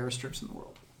longest airstrips in the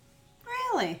world.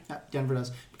 Really? Yeah, Denver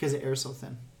does, because the air's so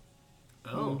thin.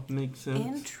 Oh. Makes sense.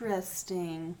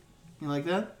 Interesting. You like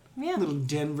that? Yeah. A little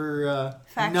Denver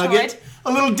Factoid. nugget.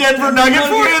 A little Denver nugget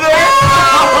for you there.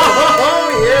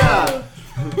 Oh, yeah.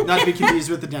 Not to be confused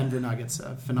with the Denver Nuggets,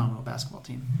 a phenomenal basketball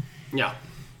team. Yeah.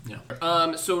 Yeah.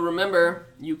 So remember,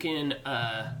 you can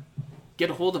get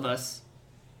a hold of us.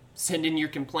 Send in your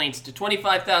complaints to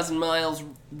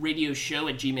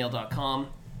 25,000milesradioshow@gmail.com.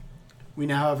 We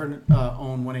now have our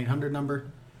own 1-800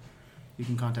 number. You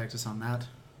can contact us on that.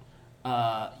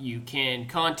 You can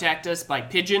contact us by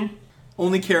pigeon.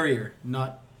 Only carrier,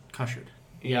 not cushered.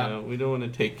 Yeah, we don't want to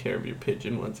take care of your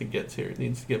pigeon once it gets here. It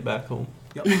needs to get back home.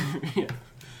 Yep.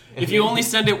 If you only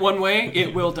send it one way,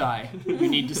 it will die. You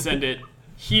need to send it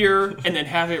here and then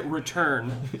have it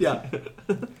return. Yeah.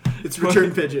 It's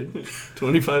return pigeon.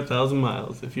 25,000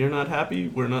 miles. If you're not happy,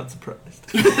 we're not surprised.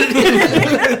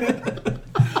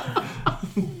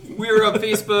 We're on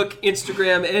Facebook,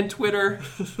 Instagram, and Twitter.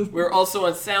 We're also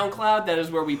on SoundCloud. That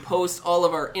is where we post all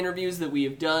of our interviews that we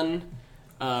have done.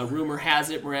 Rumor has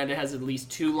it Miranda has at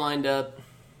least 2 lined up.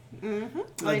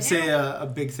 I'd say a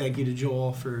big thank you to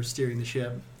Joel for steering the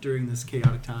ship during this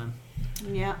chaotic time.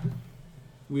 Yeah.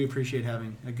 We appreciate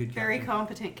having a good captain. Very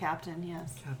competent captain,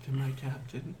 yes. Captain, my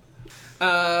captain.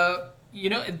 The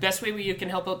best way you can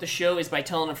help out the show is by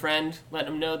telling a friend,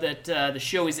 letting them know that the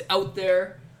show is out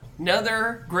there.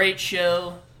 Another great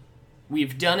show.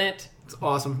 We've done it. It's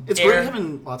awesome. It's Air. great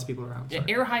having lots of people around. Yeah,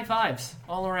 Sorry. air high fives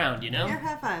all around, you know? Air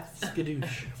high fives.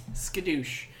 Skadoosh.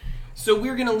 Skadoosh. So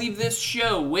we're going to leave this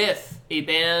show with a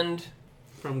band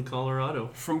From Colorado.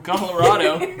 from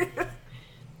Colorado.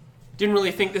 Didn't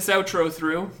really think this outro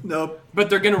through, Nope. but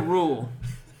they're going to rule.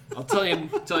 I'll tell you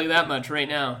that much right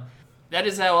now. That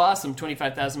is how awesome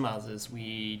 25,000 Miles is.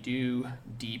 We do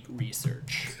deep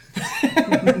research.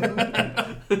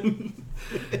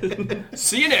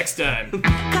 See you next time.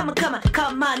 Come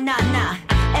on, nah.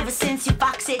 Ever since you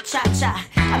fox it, cha-cha,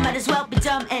 I might as well be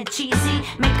dumb and cheesy,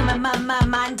 making my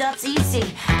mind up's easy.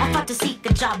 I fought to seek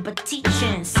a job of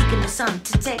teaching, seeking the sun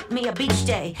to take me a beach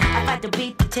day. I fight to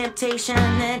beat the temptation,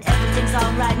 and everything's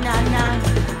alright, nah.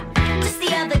 Just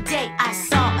the other day I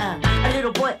saw a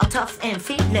little boy all tough and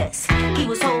fearless. He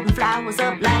was holding flowers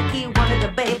up like he wanted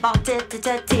a babe all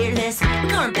tearless. We're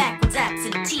going backwards,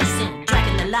 acting teasing,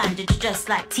 dragging the line just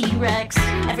like T-Rex.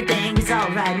 Everything is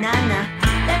alright, nah.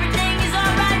 Everything is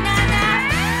alright, nah.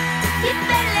 You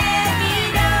better let me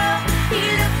know. You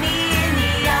look me in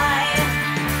the eye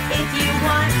if you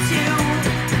want to.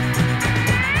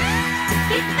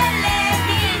 You better let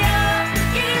me know.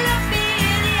 You look me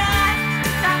in the eye.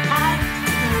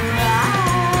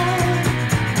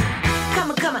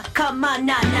 Come on,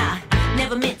 nah.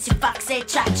 Never meant to fox a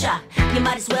cha-cha. You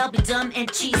might as well be dumb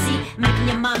and cheesy, making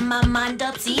your mind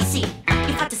up's easy.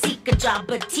 You fight to seek a job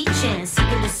of teaching,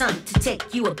 seeking the sun to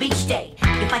take you a beach day.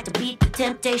 You fight to beat the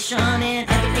temptation, and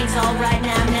everything's alright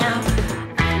now.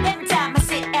 Every time I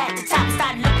sit at the top,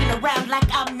 start looking around like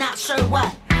I'm not sure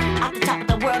what. At the top of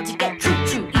the world you get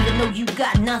true, even though you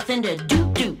got nothing to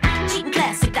do. Cheating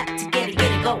class, you got to get it,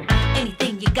 go.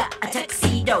 Anything you got, a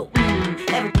tuxedo.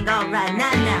 Everything alright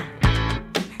now.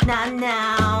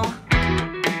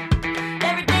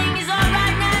 Everything is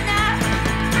alright now.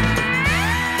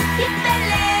 You better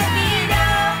let me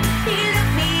know. You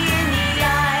look me in the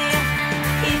eye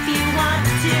if you want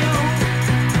to.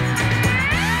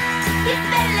 You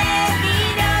better let me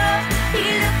know.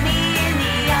 You look me in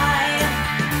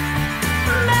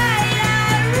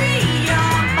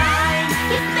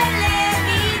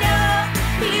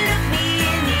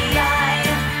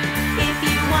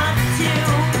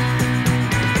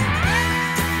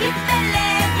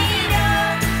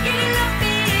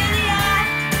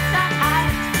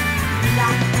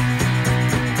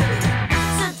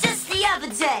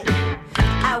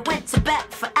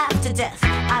after death.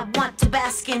 I want to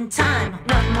bask in time,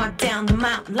 one more down the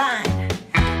mountain line.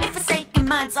 If forsaken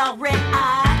mind's all red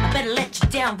eye, I better let you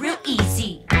down real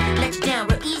easy. Let you down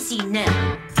real easy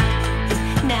now.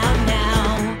 Now.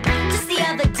 Just the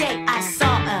other day I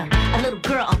saw a little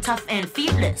girl all tough and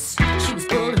fearless. She was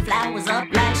pulling flowers up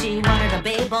like she wanted a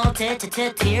babe all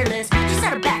tearless. She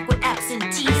set her back with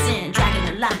absenteeism, dragging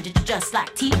the line just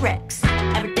like T-Rex.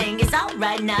 Everything is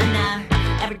alright now.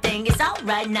 Everything is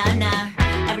alright now.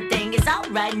 Everything is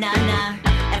alright now.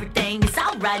 Everything is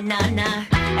alright now.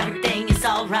 Everything is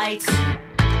alright.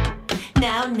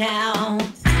 Now.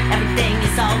 Everything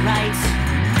is alright.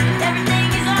 Everything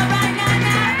is alright now.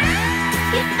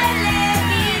 If they let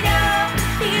me know,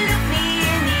 you look me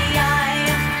in the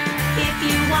eye. If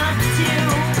you want to.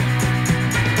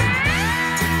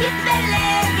 If they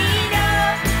let me know,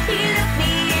 you look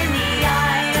me in the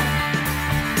eye.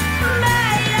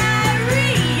 Might I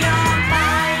read your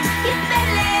mind? If they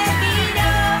let me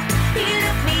know, you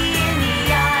look me in the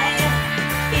eye.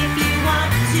 If you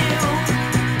want to.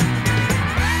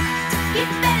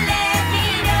 If they let me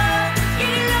know,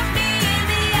 you look me in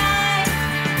the eye.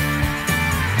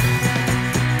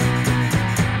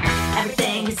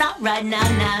 Everything is alright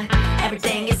now.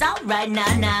 Everything is alright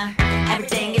now.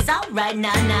 Everything is alright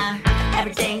now.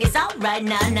 Everything is alright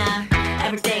now.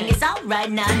 Everything is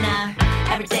alright now.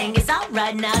 Everything is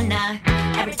alright now.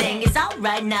 Everything is alright now. Everything is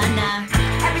alright now.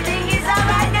 Everything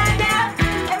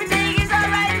is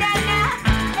alright now.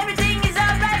 Everything is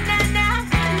alright now.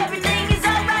 Everything is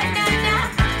alright now.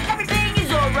 Everything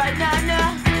is alright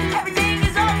now. Everything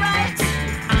is alright.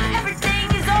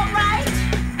 Everything is alright.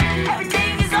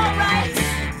 Everything is alright.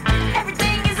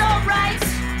 Everything is alright.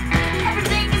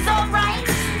 Everything is alright.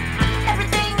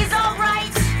 Everything is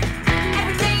alright.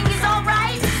 Everything is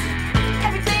alright.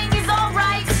 Everything is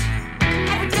alright.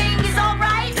 Everything is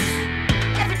alright.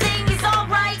 Everything is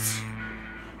alright.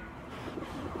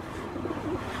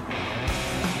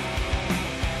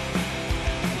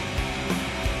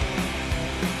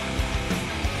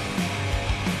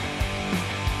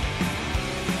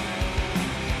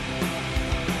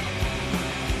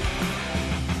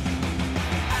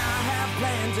 I have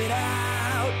planned it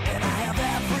out, and I have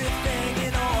everything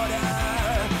in order.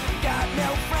 Got no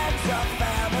friends or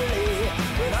family,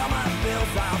 but all my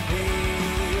bills are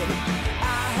paid. I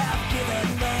have given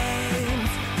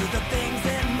names to the things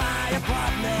in my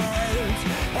apartment,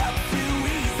 help to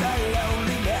ease the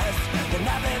loneliness, and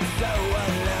I've been so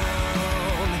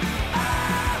alone. I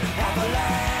have a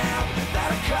lamp that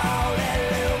I call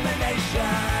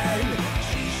illumination.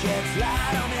 She sheds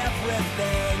light on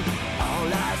everything. All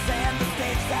lies and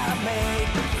mistakes I make.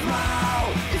 Small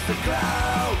is the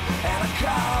glow, and I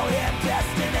call it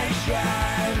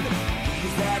destination.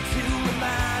 He's there to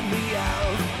remind me of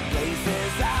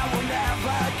places I will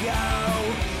never go.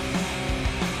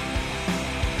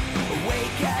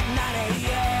 Wake at 9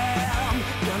 a.m.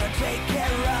 Gonna take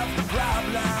care of the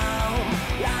problem.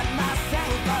 Light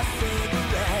myself a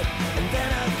cigarette, and then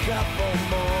a couple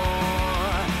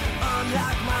more.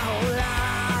 Unlike my whole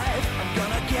life, I'm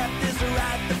gonna get this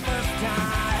right the first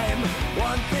time.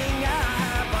 One thing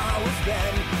I've always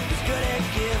been is good at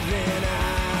giving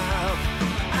up.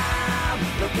 I'm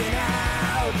looking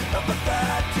out of a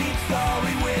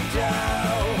 13-story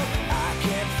window. I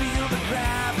can feel the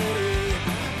gravity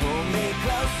pull me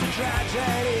close to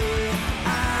tragedy. I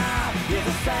hear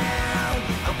the sound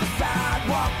of the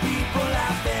sidewalk, people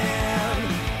laughing.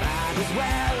 Might as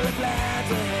well have lent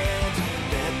a hint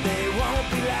that they won't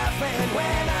be laughing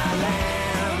when I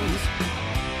land.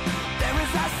 There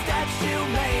is a statue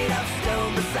made of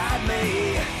stone beside me,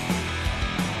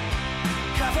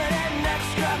 covered in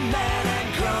excrement and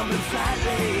crumbling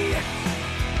slightly.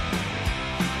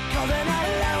 Golden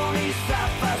alone, he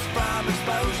suffers from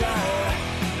exposure.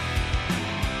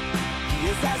 He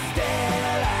is as still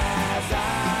as I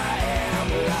am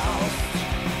lost.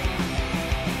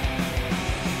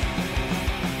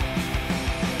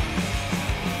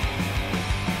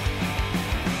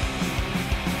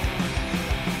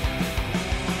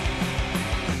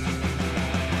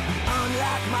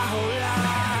 Unlike my whole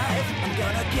life, I'm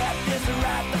gonna get this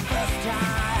right the first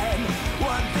time.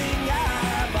 One thing I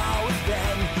have always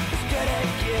been is good at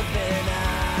giving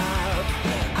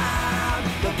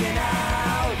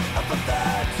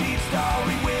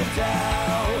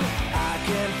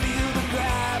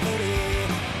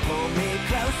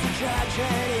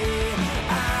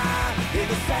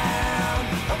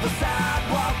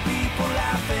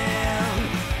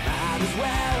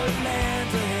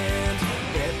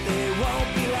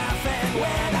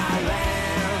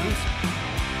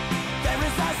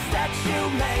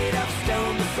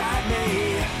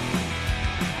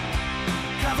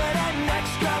covered in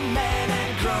excrement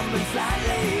and crumbling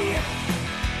slightly.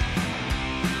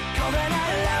 Cold and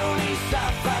alone, he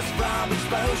suffers from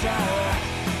exposure.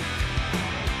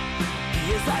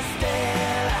 He is as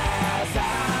still